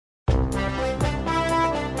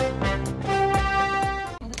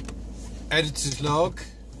Editor's log,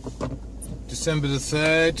 December the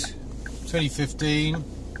 3rd, 2015,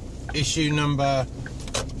 issue number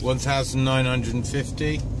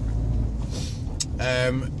 1950.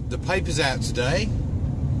 The paper's out today.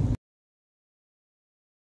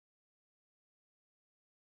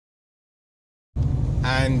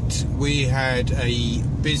 And we had a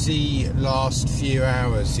busy last few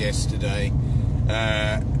hours yesterday.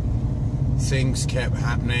 Things kept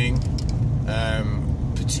happening.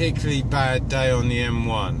 Particularly bad day on the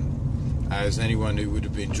M1, as anyone who would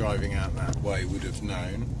have been driving out that way would have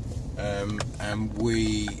known. And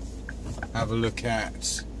we have a look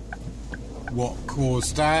at what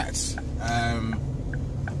caused that.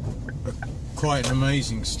 Quite an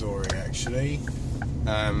amazing story, actually,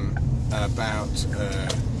 about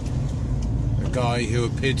a guy who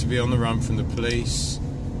appeared to be on the run from the police,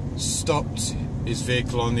 stopped his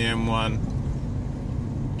vehicle on the M1,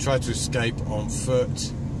 tried to escape on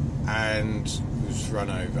foot, and was run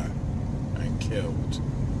over and killed.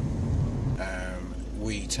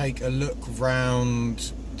 We take a look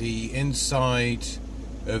round the inside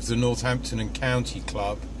of the Northampton and County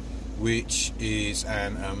Club, which is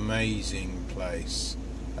an amazing place.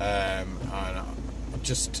 And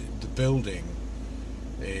just the building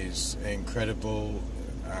is incredible.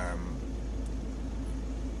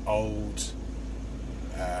 Old.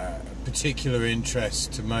 Particular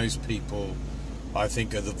interest to most people, I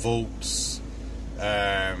think, are the vaults,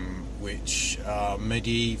 which are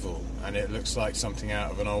medieval, and it looks like something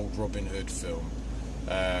out of an old Robin Hood film.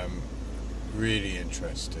 Really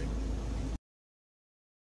interesting.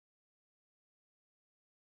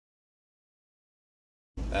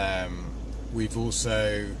 We've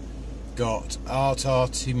also got Art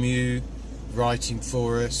Artemu writing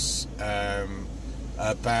for us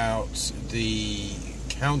about the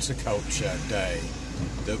counterculture day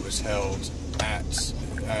that was held at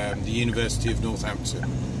the University of Northampton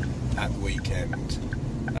at the weekend.